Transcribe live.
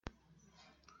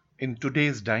In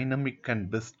today's dynamic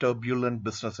and turbulent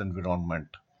business environment,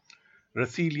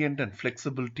 resilient and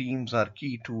flexible teams are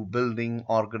key to building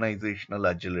organizational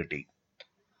agility.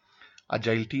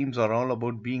 Agile teams are all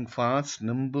about being fast,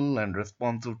 nimble, and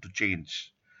responsive to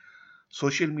change.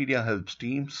 Social media helps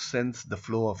teams sense the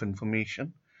flow of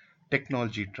information,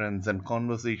 technology trends, and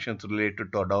conversations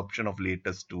related to adoption of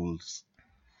latest tools.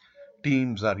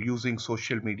 Teams are using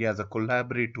social media as a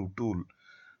collaborative tool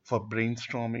for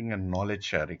brainstorming and knowledge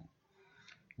sharing.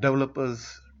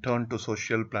 Developers turn to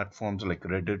social platforms like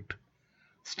Reddit,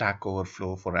 Stack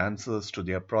Overflow for answers to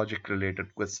their project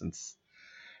related questions.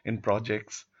 In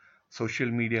projects, social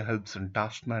media helps in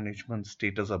task management,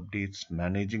 status updates,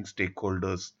 managing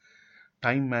stakeholders,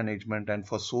 time management, and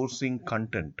for sourcing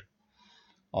content.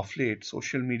 Of late,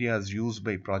 social media is used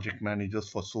by project managers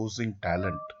for sourcing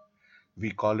talent.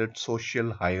 We call it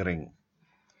social hiring.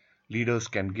 Leaders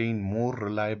can gain more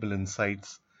reliable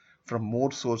insights from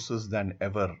more sources than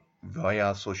ever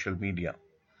via social media.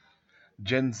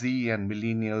 Gen Z and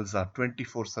millennials are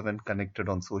 24/7 connected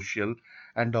on social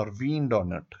and are weaned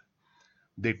on it.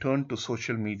 They turn to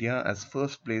social media as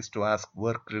first place to ask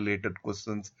work related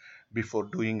questions before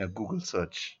doing a Google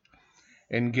search.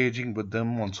 Engaging with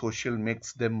them on social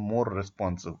makes them more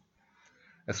responsive.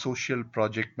 A social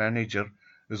project manager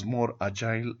is more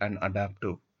agile and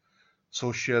adaptive.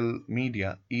 Social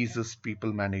media eases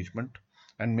people management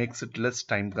and makes it less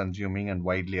time consuming and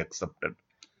widely accepted.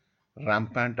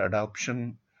 Rampant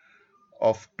adoption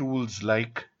of tools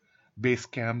like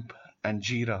Basecamp and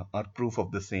Jira are proof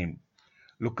of the same.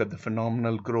 Look at the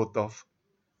phenomenal growth of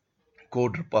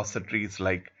code repositories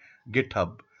like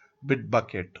GitHub,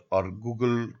 Bitbucket, or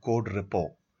Google Code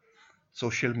Repo.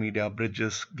 Social media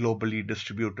bridges globally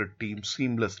distributed teams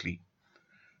seamlessly.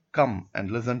 Come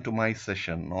and listen to my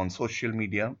session on social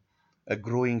media, a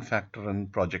growing factor in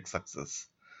project success.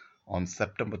 On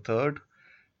September 3rd,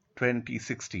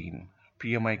 2016,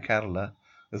 PMI Kerala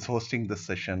is hosting this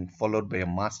session, followed by a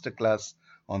masterclass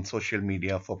on social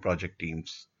media for project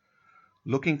teams.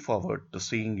 Looking forward to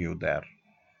seeing you there.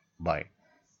 Bye.